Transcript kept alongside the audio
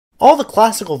All the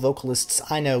classical vocalists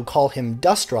I know call him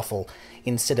Duruflé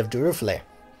instead of Duruflé.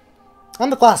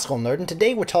 I'm the classical nerd, and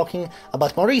today we're talking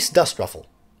about Maurice Duruflé.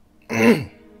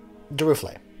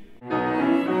 Duruflé.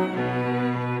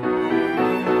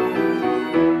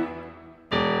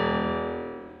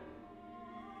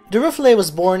 Duruflé was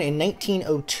born in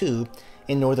 1902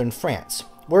 in northern France,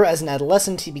 where as an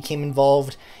adolescent he became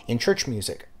involved in church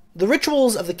music. The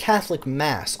rituals of the Catholic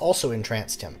Mass also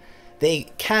entranced him.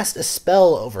 They cast a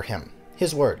spell over him.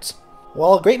 His words.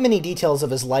 While a great many details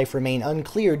of his life remain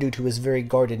unclear due to his very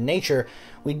guarded nature,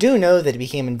 we do know that he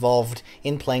became involved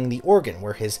in playing the organ,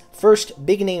 where his first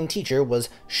big-name teacher was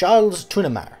Charles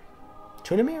Tournemire.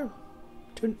 Tournemire?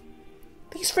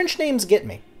 These French names get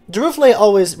me. Duruflé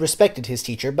always respected his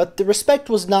teacher, but the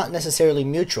respect was not necessarily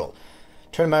mutual.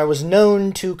 Tournemire was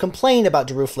known to complain about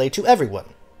Duruflé to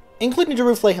everyone, including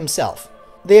Duruflé himself.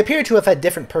 They appear to have had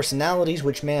different personalities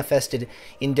which manifested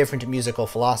in different musical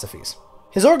philosophies.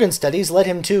 His organ studies led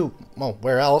him to, well,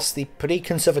 where else, the Petit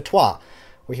Conservatoire,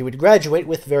 where he would graduate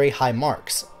with very high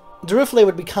marks. Duruflé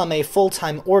would become a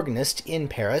full-time organist in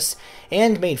Paris,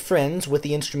 and made friends with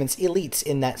the instrument's elites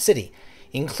in that city,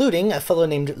 including a fellow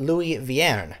named Louis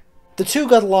Vierne. The two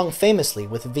got along famously,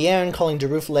 with Vierne calling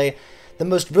Duruflé the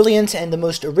most brilliant and the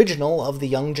most original of the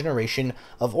young generation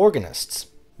of organists.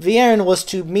 Vierne was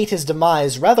to meet his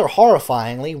demise rather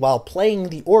horrifyingly while playing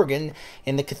the organ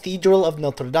in the Cathedral of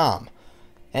Notre Dame,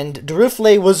 and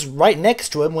Duruflé was right next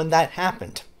to him when that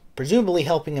happened, presumably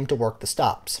helping him to work the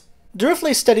stops.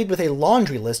 Duruflé studied with a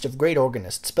laundry list of great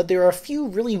organists, but there are a few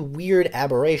really weird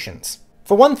aberrations.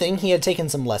 For one thing, he had taken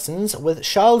some lessons with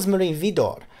Charles-Marie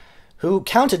Widor, who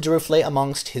counted Duruflé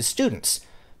amongst his students.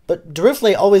 But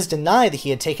Duruflé always denied that he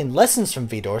had taken lessons from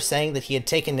Widor, saying that he had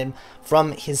taken them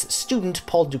from his student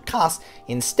Paul Ducasse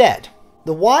instead.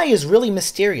 The why is really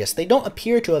mysterious. They don't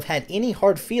appear to have had any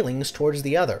hard feelings towards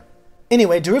the other.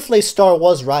 Anyway, Duruflé's star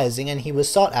was rising, and he was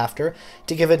sought after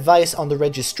to give advice on the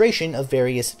registration of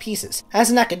various pieces. As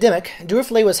an academic,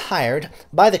 Duruflé was hired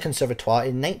by the Conservatoire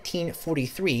in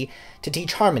 1943 to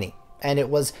teach harmony, and it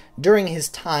was during his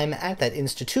time at that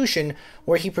institution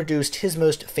where he produced his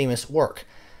most famous work,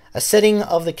 a setting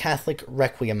of the Catholic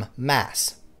Requiem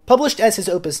Mass. Published as his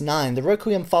Opus 9, the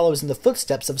Requiem follows in the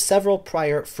footsteps of several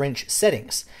prior French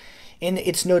settings, in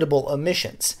its notable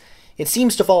omissions. It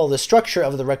seems to follow the structure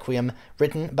of the Requiem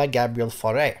written by Gabriel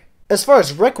Fauré. As far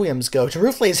as Requiems go,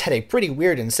 Duruflé's had a pretty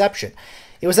weird inception.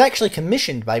 It was actually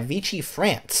commissioned by Vichy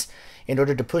France in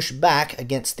order to push back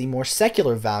against the more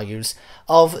secular values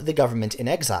of the government in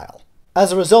exile.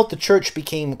 As a result, the church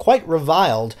became quite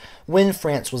reviled when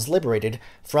France was liberated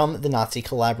from the Nazi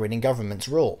collaborating government's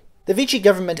rule. The Vichy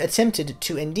government attempted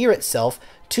to endear itself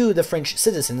to the French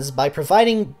citizens by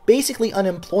providing basically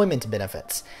unemployment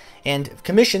benefits, and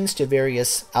commissions to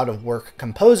various out-of-work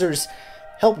composers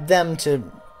helped them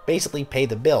to basically pay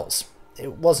the bills.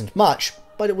 It wasn't much,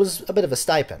 but it was a bit of a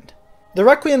stipend. The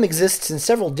Requiem exists in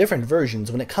several different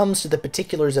versions when it comes to the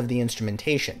particulars of the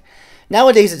instrumentation.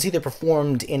 Nowadays it's either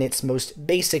performed in its most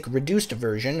basic reduced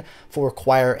version for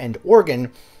choir and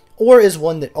organ, or is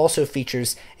one that also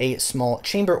features a small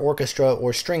chamber orchestra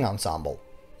or string ensemble.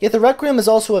 Yet the Requiem is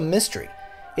also a mystery.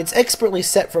 It's expertly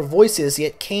set for voices,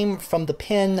 yet came from the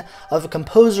pen of a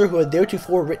composer who had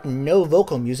theretofore written no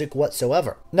vocal music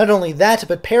whatsoever. Not only that,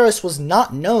 but Paris was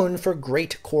not known for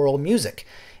great choral music.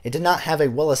 It did not have a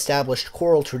well-established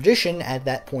choral tradition at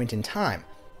that point in time.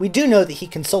 We do know that he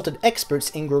consulted experts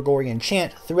in Gregorian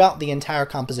chant throughout the entire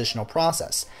compositional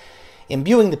process,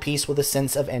 imbuing the piece with a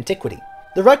sense of antiquity.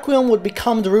 The Requiem would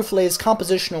become Duruflé's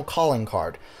compositional calling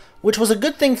card, which was a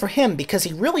good thing for him because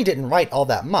he really didn't write all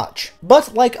that much.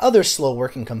 But like other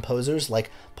slow-working composers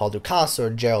like Paul Ducasse or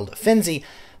Gerald Finzi,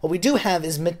 what we do have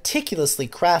is meticulously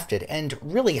crafted and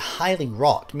really highly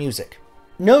wrought music.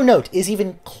 No note is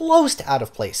even close to out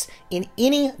of place in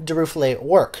any Duruflé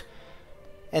work,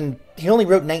 and he only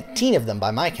wrote 19 of them by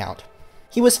my count.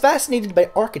 He was fascinated by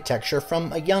architecture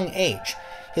from a young age.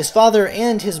 His father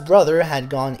and his brother had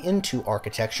gone into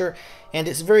architecture, and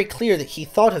it's very clear that he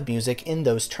thought of music in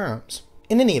those terms.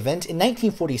 In any event, in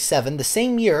 1947, the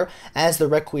same year as the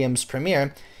Requiem's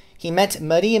premiere, he met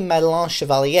Marie-Madeleine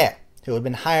Chevalier, who had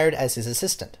been hired as his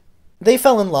assistant. They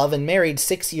fell in love and married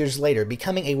 6 years later,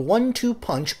 becoming a 1-2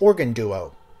 punch organ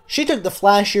duo. She took the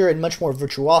flashier and much more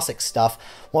virtuosic stuff,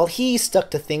 while he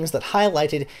stuck to things that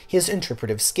highlighted his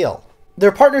interpretive skill.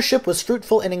 Their partnership was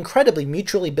fruitful and incredibly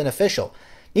mutually beneficial.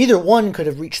 Neither one could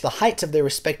have reached the heights of their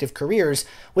respective careers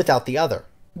without the other.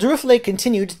 Duruflé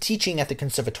continued teaching at the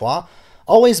Conservatoire,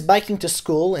 always biking to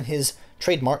school in his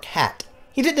trademark hat.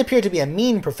 He didn't appear to be a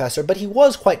mean professor, but he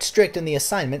was quite strict in the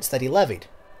assignments that he levied.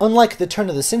 Unlike the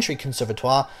turn-of-the-century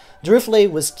conservatoire, Duruflé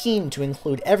was keen to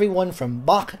include everyone from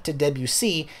Bach to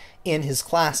Debussy in his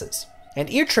classes.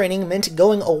 And ear training meant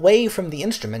going away from the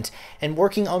instrument and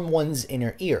working on one's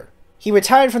inner ear. He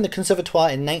retired from the conservatoire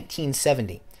in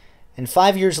 1970, and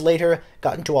 5 years later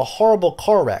got into a horrible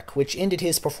car wreck which ended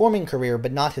his performing career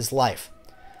but not his life.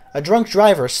 A drunk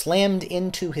driver slammed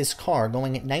into his car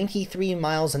going at 93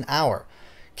 miles an hour,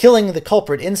 killing the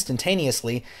culprit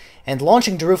instantaneously and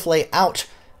launching Duruflé out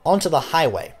onto the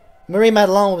highway. Marie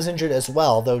Madeleine was injured as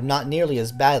well, though not nearly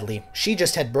as badly. She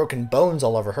just had broken bones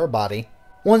all over her body.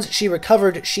 Once she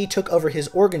recovered, she took over his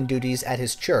organ duties at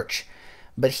his church,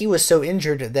 but he was so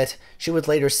injured that she would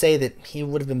later say that he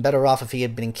would have been better off if he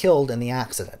had been killed in the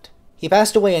accident. He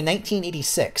passed away in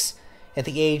 1986 at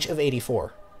the age of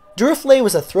 84. Duruflé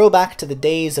was a throwback to the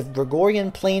days of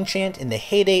Gregorian plainchant in the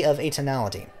heyday of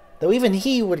atonality, though even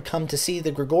he would come to see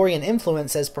the Gregorian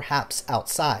influence as perhaps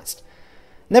outsized.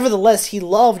 Nevertheless, he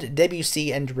loved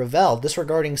Debussy and Ravel,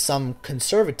 disregarding some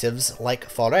conservatives like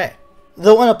Fauré.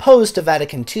 Though unopposed to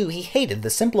Vatican II, he hated the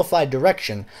simplified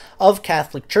direction of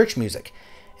Catholic church music,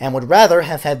 and would rather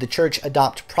have had the church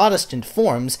adopt Protestant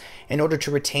forms in order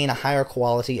to retain a higher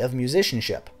quality of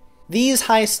musicianship. These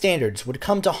high standards would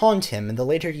come to haunt him in the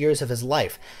later years of his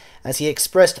life, as he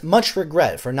expressed much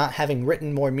regret for not having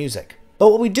written more music. But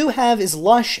what we do have is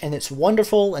lush, and it's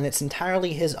wonderful, and it's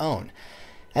entirely his own,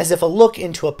 as if a look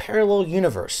into a parallel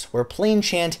universe where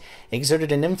plainchant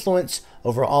exerted an influence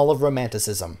over all of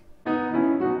Romanticism.